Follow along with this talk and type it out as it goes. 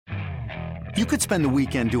You could spend the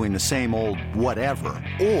weekend doing the same old whatever,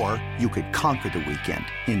 or you could conquer the weekend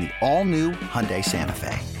in the all-new Hyundai Santa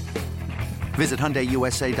Fe. Visit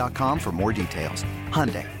HyundaiUSA.com for more details.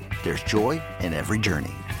 Hyundai, there's joy in every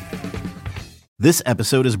journey. This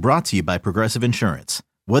episode is brought to you by Progressive Insurance.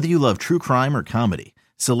 Whether you love true crime or comedy,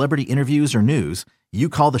 celebrity interviews or news, you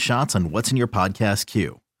call the shots on what's in your podcast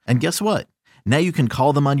queue. And guess what? Now you can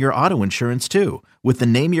call them on your auto insurance too with the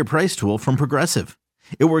Name Your Price tool from Progressive.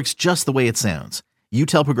 It works just the way it sounds. You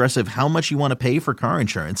tell Progressive how much you want to pay for car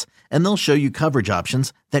insurance, and they'll show you coverage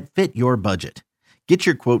options that fit your budget. Get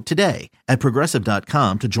your quote today at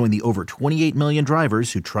Progressive.com to join the over 28 million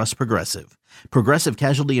drivers who trust Progressive. Progressive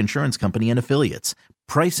Casualty Insurance Company and Affiliates.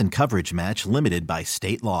 Price and coverage match limited by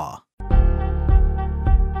state law.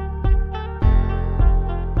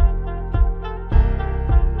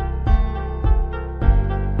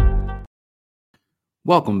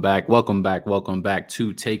 Welcome back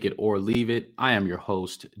to Take It or Leave It. I am your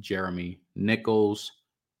host, Jeremy Nichols,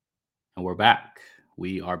 and we're back.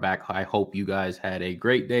 We are back. I hope you guys had a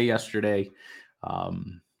great day yesterday.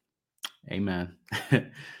 Amen.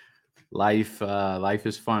 Life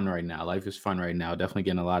is fun right now. Definitely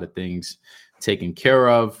getting a lot of things taken care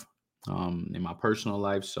of in my personal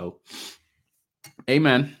life. So,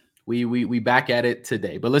 amen. We back at it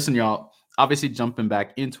today. But listen, y'all, obviously jumping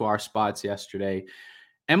back into our spots yesterday.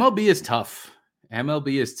 MLB is tough.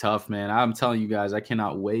 MLB is tough, man. I'm telling you guys, I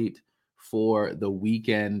cannot wait for the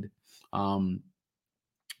weekend. And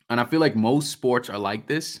I feel like most sports are like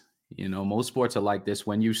this. Most sports are like this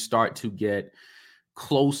when you start to get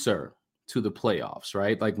closer to the playoffs,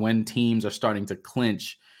 right? Like when teams are starting to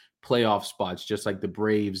clinch playoff spots, just like the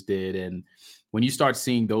Braves did. And when you start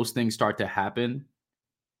seeing those things start to happen,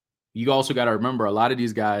 you also got to remember a lot of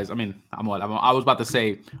these guys. I mean, I was about to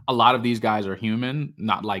say a lot of these guys are human,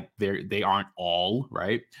 not like they aren't all,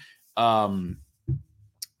 right?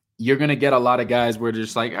 You're going to get a lot of guys where they're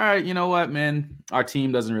just like, all right, you know what, man, our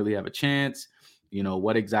team doesn't really have a chance.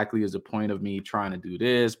 What exactly is the point of me trying to do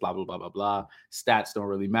this? Blah, blah, blah, blah, blah. Stats don't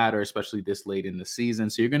really matter, especially this late in the season.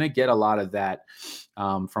 So you're going to get a lot of that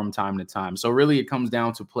from time to time. So really it comes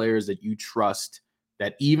down to players that you trust,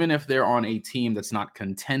 that even if they're on a team that's not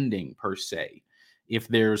contending per se, if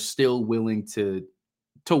they're still willing to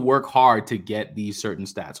work hard to get these certain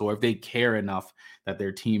stats, or if they care enough that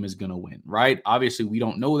their team is going to win, right? Obviously, we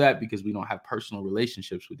don't know that because we don't have personal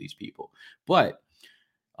relationships with these people. But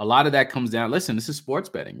a lot of that comes down, listen, this is sports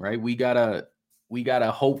betting, right? We gotta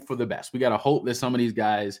hope for the best. We got to hope that some of these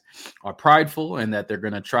guys are prideful and that they're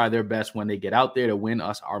going to try their best when they get out there to win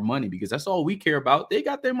us our money, because that's all we care about. They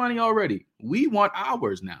got their money already. We want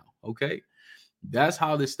ours now, okay? That's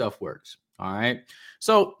how this stuff works, all right?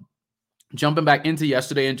 So jumping back into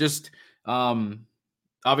yesterday and just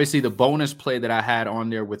obviously the bonus play that I had on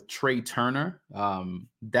there with Trey Turner,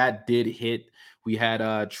 that did hit. We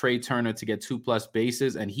had Trey Turner to get 2+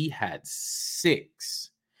 bases, and he had 6.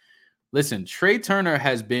 Listen, Trey Turner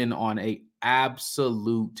has been on a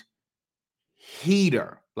absolute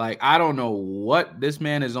heater. Like, I don't know what this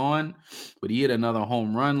man is on, but he hit another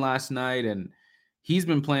home run last night, and he's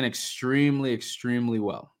been playing extremely, extremely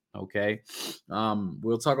well. Okay.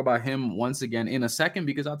 We'll talk about him once again in a second,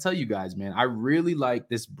 because I'll tell you guys, man, I really like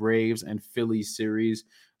this Braves and Phillies series.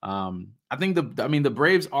 I think the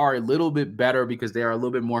Braves are a little bit better because they are a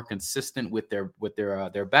little bit more consistent with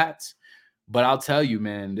their bats. But I'll tell you,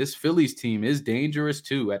 man, this Phillies team is dangerous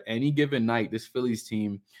too. At any given night, this Phillies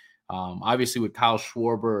team, obviously with Kyle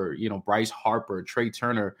Schwarber, Bryce Harper, Trey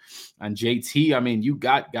Turner, and JT. I mean, you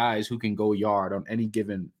got guys who can go yard on any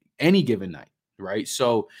given night, right?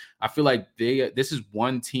 So I feel like this is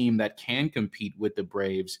one team that can compete with the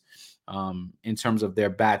Braves in terms of their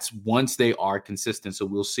bats once they are consistent. So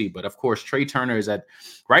we'll see. But of course, Trey Turner is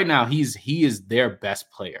right now, he is their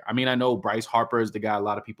best player. I mean, I know Bryce Harper is the guy a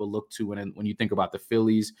lot of people look to when you think about the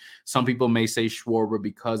Phillies. Some people may say Schwarber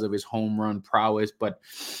because of his home run prowess, but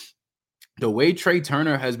the way Trey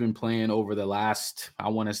Turner has been playing over the last, I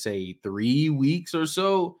want to say 3 weeks or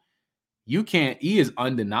so, he is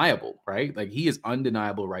undeniable, right? Like, he is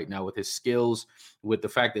undeniable right now with his skills, with the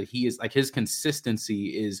fact that he is like, his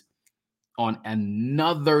consistency is on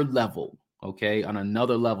another level, okay? On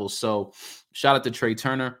another level. So shout out to Trey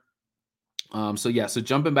Turner. So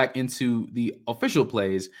jumping back into the official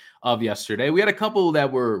plays of yesterday, we had a couple that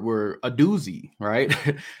were a doozy, right?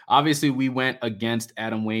 Obviously, we went against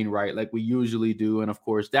Adam Wainwright like we usually do, and of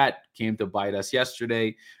course, that came to bite us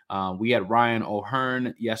yesterday. We had Ryan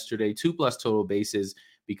O'Hearn yesterday, 2+ total bases,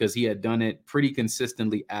 because he had done it pretty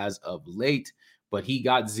consistently as of late, but he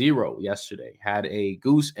got 0 yesterday. Had a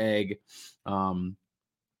goose egg.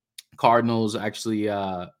 Cardinals actually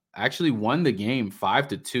actually won the game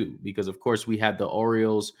 5-2 because, of course, we had the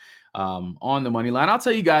Orioles on the money line. I'll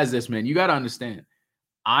tell you guys this, man. You got to understand.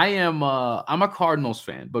 I'm a Cardinals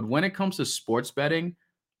fan, but when it comes to sports betting,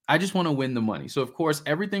 I just want to win the money. So, of course,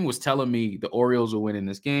 everything was telling me the Orioles will win in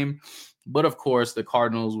this game. But, of course, the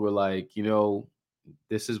Cardinals were like,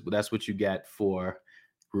 that's what you get for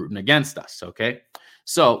rooting against us. Okay.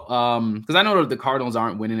 So, because I know that the Cardinals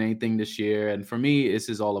aren't winning anything this year. And for me, this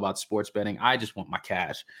is all about sports betting. I just want my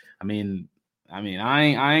cash. I mean, I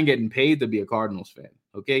ain't getting paid to be a Cardinals fan.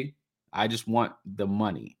 Okay. I just want the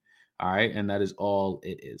money. All right. And that is all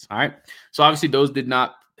it is. All right. So obviously those did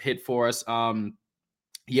not hit for us.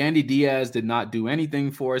 Yandy Diaz did not do anything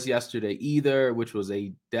for us yesterday either, which was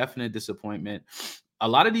a definite disappointment. A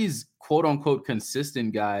lot of these quote unquote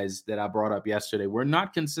consistent guys that I brought up yesterday were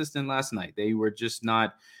not consistent last night. They were just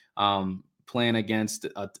not playing against,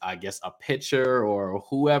 a pitcher or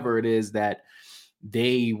whoever it is that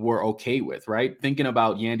they were okay with, right? Thinking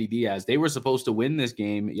about Yandy Diaz, they were supposed to win this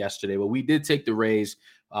game yesterday, but we did take the Rays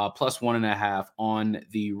plus 1.5 on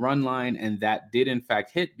the run line, and that did in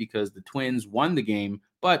fact hit because the Twins won the game,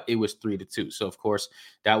 but it was 3-2. So of course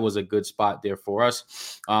that was a good spot there for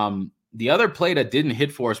us. The other play that didn't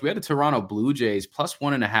hit for us, we had the Toronto Blue Jays plus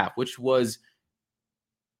 1.5, which was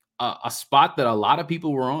a spot that a lot of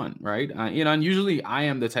people were on, right? And usually I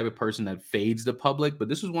am the type of person that fades the public, but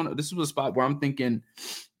this was a spot where I'm thinking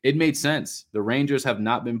it made sense. The Rangers have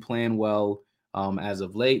not been playing well as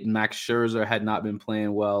of late. Max Scherzer had not been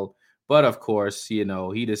playing well, but of course,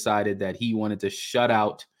 he decided that he wanted to shut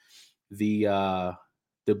out the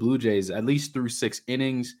Blue Jays at least through 6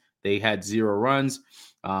 innings. They had 0 runs.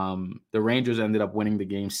 The Rangers ended up winning the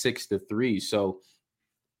game 6-3. So,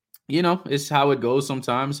 it's how it goes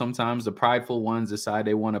sometimes. Sometimes the prideful ones decide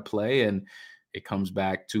they want to play, and it comes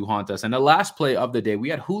back to haunt us. And the last play of the day, we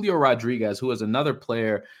had Julio Rodriguez, who is another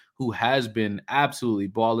player who has been absolutely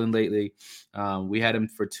balling lately. We had him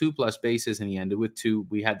for 2+ bases, and he ended with 2.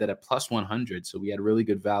 We had that at plus 100, so we had really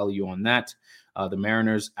good value on that. The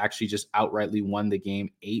Mariners actually just outrightly won the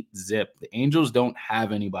game 8-0. The Angels don't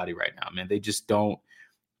have anybody right now, man. They just don't.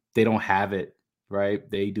 They don't have it, right?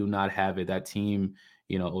 They do not have it. That team,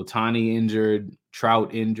 Ohtani injured,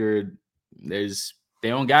 Trout injured. They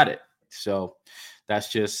don't got it. So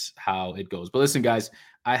that's just how it goes. But listen, guys,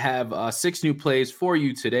 I have 6 new plays for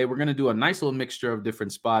you today. We're going to do a nice little mixture of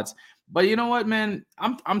different spots. But you know what, man?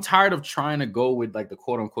 I'm tired of trying to go with like the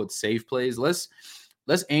quote unquote safe plays. Let's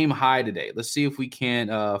aim high today. Let's see if we can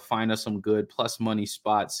find us some good plus money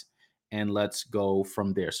spots, and let's go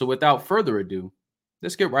from there. So without further ado,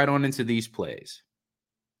 let's get right on into these plays.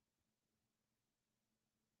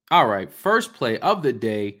 All right, first play of the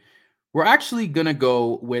day, we're actually going to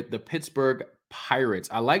go with the Pittsburgh Pirates.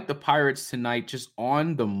 I like the Pirates tonight just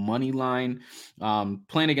on the money line,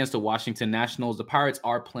 playing against the Washington Nationals. The Pirates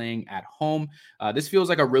are playing at home. This feels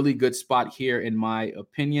like a really good spot here, in my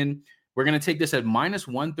opinion. We're going to take this at minus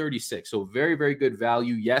 136. So very, very good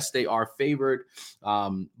value. Yes, they are favored.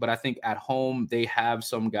 But I think at home, they have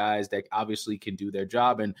some guys that obviously can do their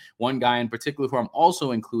job. And one guy in particular who I'm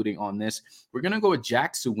also including on this, we're going to go with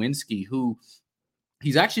Jack Suwinski, who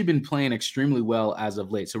he's actually been playing extremely well as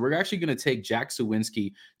of late. So we're actually going to take Jack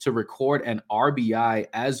Suwinski to record an RBI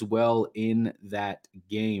as well in that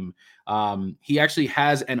game. He actually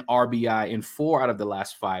has an RBI in 4 out of the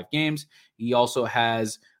last 5 games. He also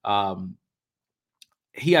has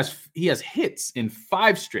he has hits in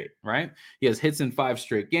 5 straight, right? He has hits in 5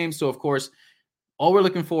 straight games. So of course, all we're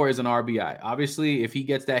looking for is an RBI. Obviously, if he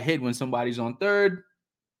gets that hit when somebody's on third,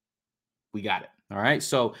 we got it. All right.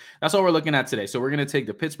 So that's all we're looking at today. So we're going to take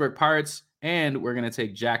the Pittsburgh Pirates, and we're going to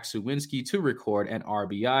take Jack Suwinski to record an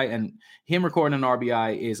RBI, and him recording an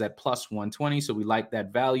RBI is at plus 120. So we like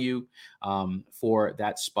that value for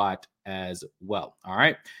that spot as well. All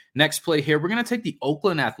right. Next play here, we're going to take the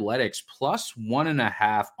Oakland Athletics plus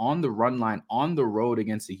 1.5 on the run line on the road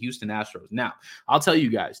against the Houston Astros. Now, I'll tell you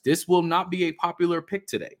guys, this will not be a popular pick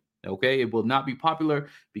today. Okay, it will not be popular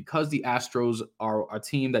because the Astros are a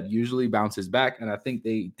team that usually bounces back. And I think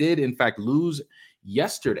they did, in fact, lose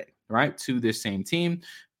yesterday, right, to this same team.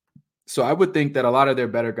 So I would think that a lot of their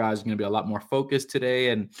better guys are going to be a lot more focused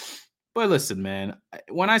today. But listen, man,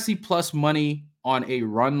 when I see plus money on a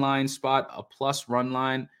run line spot, a plus run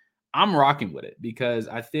line, I'm rocking with it because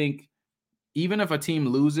I think even if a team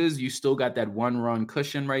loses, you still got that 1-run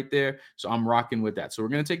cushion right there. So I'm rocking with that. So we're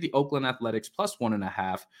going to take the Oakland Athletics plus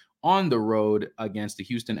 1.5 on the road against the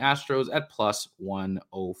Houston Astros at plus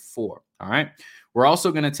 104. All right. We're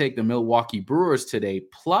also going to take the Milwaukee Brewers today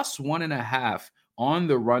plus 1.5 on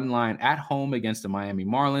the run line at home against the Miami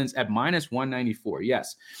Marlins at minus 194.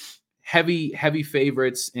 Yes. heavy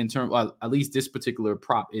favorites in terms, at least this particular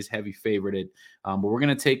prop is heavy favorited. But we're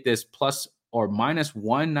going to take this plus or minus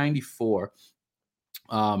 194.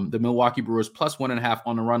 The Milwaukee Brewers plus 1.5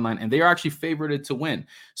 on the run line, and they are actually favorited to win.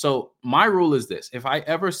 So my rule is this: if I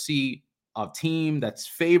ever see a team that's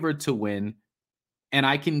favored to win and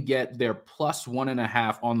I can get their plus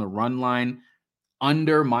 1.5 on the run line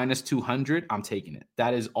under minus 200, I'm taking it.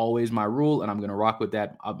 That is always my rule, and I'm going to rock with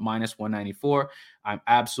that minus 194. I'm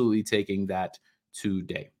absolutely taking that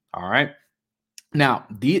today. All right. Now,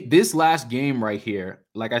 this last game right here,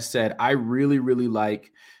 like I said, I really, really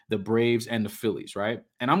like the Braves and the Phillies, right?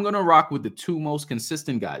 And I'm going to rock with the two most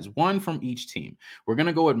consistent guys, one from each team. We're going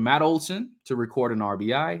to go with Matt Olson to record an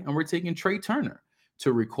RBI, and we're taking Trey Turner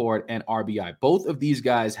to record an RBI. Both of these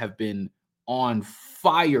guys have been on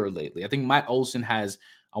fire lately. I think Matt Olson has,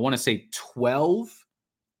 I want to say 12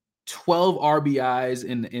 RBIs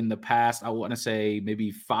in the past. I want to say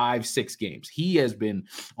maybe 5-6 games. He has been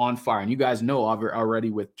on fire. And you guys know already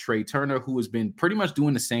with Trey Turner, who has been pretty much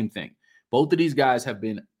doing the same thing. Both of these guys have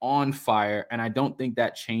been on fire, and I don't think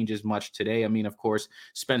that changes much today. I mean, of course,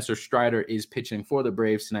 Spencer Strider is pitching for the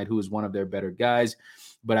Braves tonight, who is one of their better guys.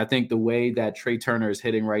 But I think the way that Trey Turner is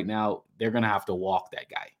hitting right now, they're going to have to walk that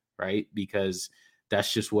guy, right? Because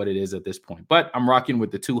that's just what it is at this point. But I'm rocking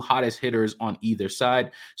with the two hottest hitters on either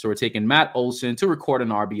side. So we're taking Matt Olson to record an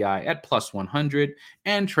RBI at plus 100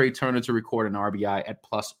 and Trey Turner to record an RBI at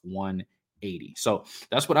plus 180. So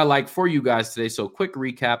that's what I like for you guys today. So quick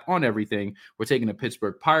recap on everything. We're taking the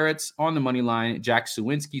Pittsburgh Pirates on the money line, Jack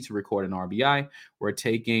Suwinski to record an RBI. We're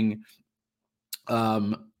taking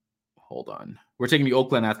We're taking the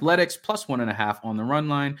Oakland Athletics plus 1.5 on the run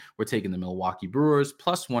line. We're taking the Milwaukee Brewers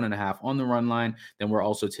plus 1.5 on the run line. Then we're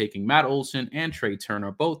also taking Matt Olson and Trey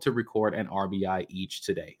Turner both to record an RBI each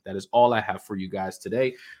today. That is all I have for you guys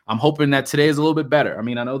today. I'm hoping that today is a little bit better. I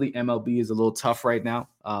mean, I know the MLB is a little tough right now.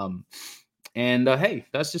 Hey,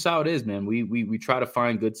 that's just how it is, man. We try to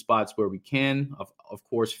find good spots where we can. Of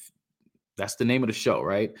course, that's the name of the show,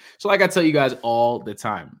 right? So like I tell you guys all the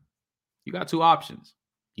time, you got two options.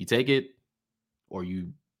 You take it or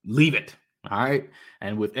you leave it. All right.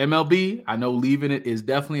 And with MLB, I know leaving it is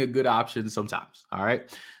definitely a good option sometimes. All right.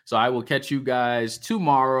 So I will catch you guys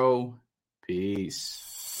tomorrow. Peace.